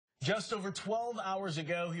Just over 12 hours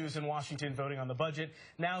ago, he was in Washington voting on the budget.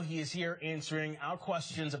 Now he is here answering our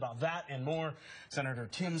questions about that and more. Senator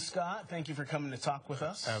Tim Scott, thank you for coming to talk with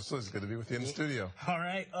us. Absolutely. It's good to be with you in the studio. All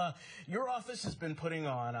right. Your office has been putting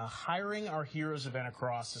on a Hiring Our Heroes event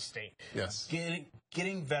across the state. Yes.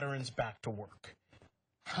 Getting veterans back to work.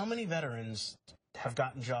 How many veterans have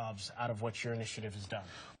gotten jobs out of what your initiative has done?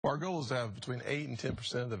 Well, our goal is to have between 8 and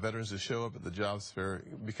 10% of the veterans who show up at the jobs fair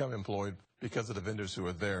become employed because of the vendors who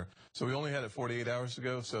are there. So we only had it 48 hours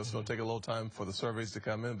ago, so it's going to take a little time for the surveys to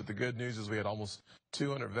come in. But the good news is we had almost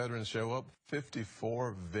 200 veterans show up,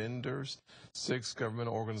 54 vendors, 6 government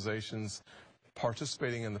organizations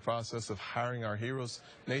participating in the process of hiring our heroes.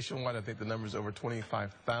 Nationwide, I think the number is over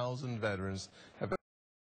 25,000 veterans have been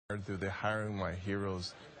hired through the Hiring My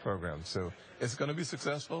Heroes program. So it's going to be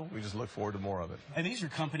successful. We just look forward to more of it. And these are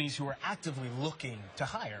companies who are actively looking to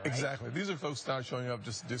hire, right? Exactly. These are folks not showing up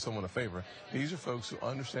just to do someone a favor. These are folks who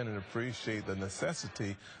understand and appreciate the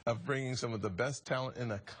necessity of bringing some of the best talent in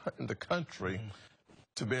the country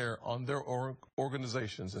to bear on their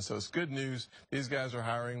organizations. And so it's good news. These guys are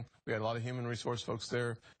hiring. We had a lot of human resource folks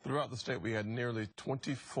there. Throughout the state, we had nearly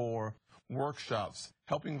 24 workshops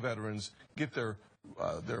helping veterans get their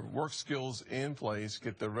work skills in place,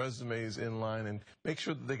 get their resumes in line, and make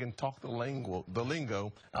sure that they can talk the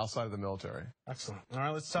lingo outside of the military. Excellent. All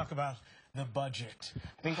right, let's talk about the budget.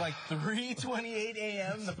 I think like 3:28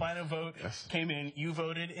 a.m. the final vote came in. You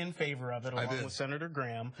voted in favor of it along with Senator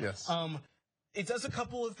Graham. Yes. It does a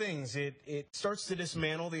couple of things. It starts to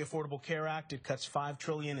dismantle the Affordable Care Act. It cuts $5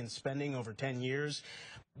 trillion in spending over 10 years.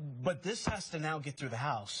 But this has to now get through the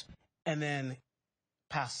House and then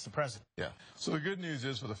pass the president. Yeah. So the good news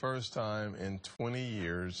is, for the first time in 20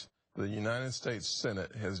 years, the United States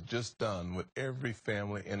Senate has just done what every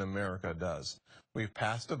family in America does. We've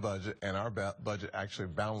passed a budget, and our budget actually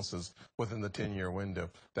balances within the 10-year window.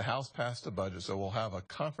 The House passed a budget, so we'll have a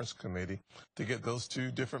conference committee to get those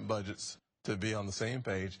two different budgets to be on the same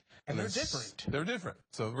page. And they're different. They're different.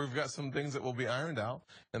 So we've got some things that will be ironed out,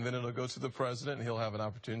 and then it'll go to the president, and he'll have an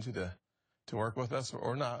opportunity to work with us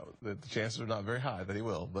or not. The chances are not very high that he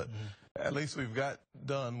will, but at least we've got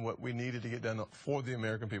done what we needed to get done for the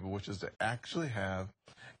American people, which is to actually have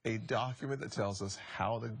a document that tells us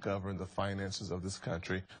how to govern the finances of this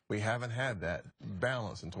country. We haven't had that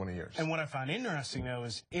balance in 20 years. And what I found interesting, though,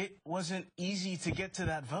 is it wasn't easy to get to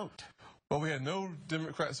that vote. Well, we had no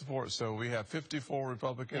Democrat support, so we have 54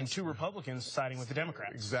 Republicans. And 2 Republicans siding with the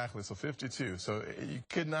Democrats. Exactly, so 52. So you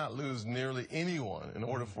could not lose nearly anyone in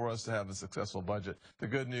order for us to have a successful budget. The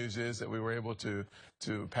good news is that we were able to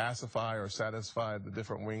pacify or satisfy the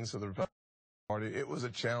different wings of the Republican Party. It was a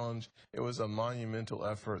challenge. It was a monumental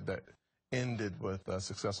effort that ended with a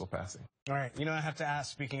successful passing. All right. You know, I have to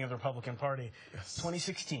ask, speaking of the Republican Party,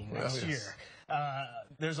 2016, next year,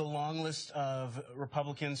 there's a long list of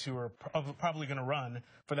Republicans who are probably going to run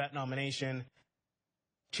for that nomination.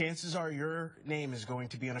 Chances are your name is going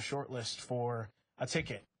to be on a short list for a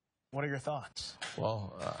ticket. What are your thoughts?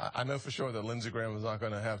 Well, I know for sure that Lindsey Graham is not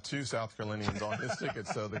going to have 2 South Carolinians on his ticket,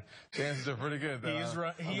 so the chances are pretty good. He is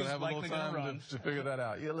likely going to run. To figure that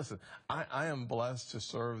out. Yeah, listen, I am blessed to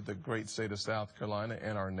serve the great state of South Carolina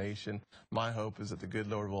and our nation. My hope is that the good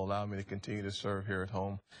Lord will allow me to continue to serve here at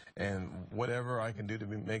home, and whatever I can do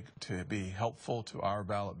to be helpful to our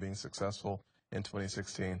ballot being successful in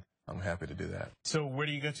 2016, I'm happy to do that. So where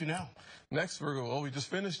do you go to now? Next, we just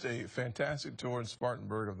finished a fantastic tour in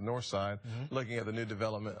Spartanburg of the North Side, looking at the new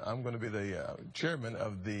development. I'm going to be the chairman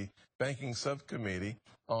of the Banking Subcommittee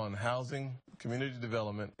on Housing, Community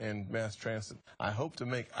Development, and Mass Transit. I hope to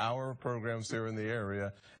make our programs here in the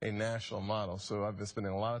area a national model. So I've been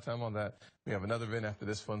spending a lot of time on that. We have another event after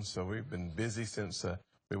this one, so we've been busy since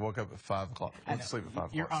we woke up at 5 o'clock. Went to sleep at 5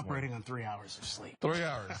 o'clock. You're operating on 3 hours of sleep. 3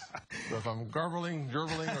 hours. So if I'm gurgling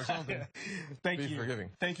or something, be forgiving.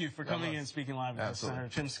 Thank you for coming in and speaking live with us, Senator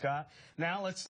Tim Scott. Now let's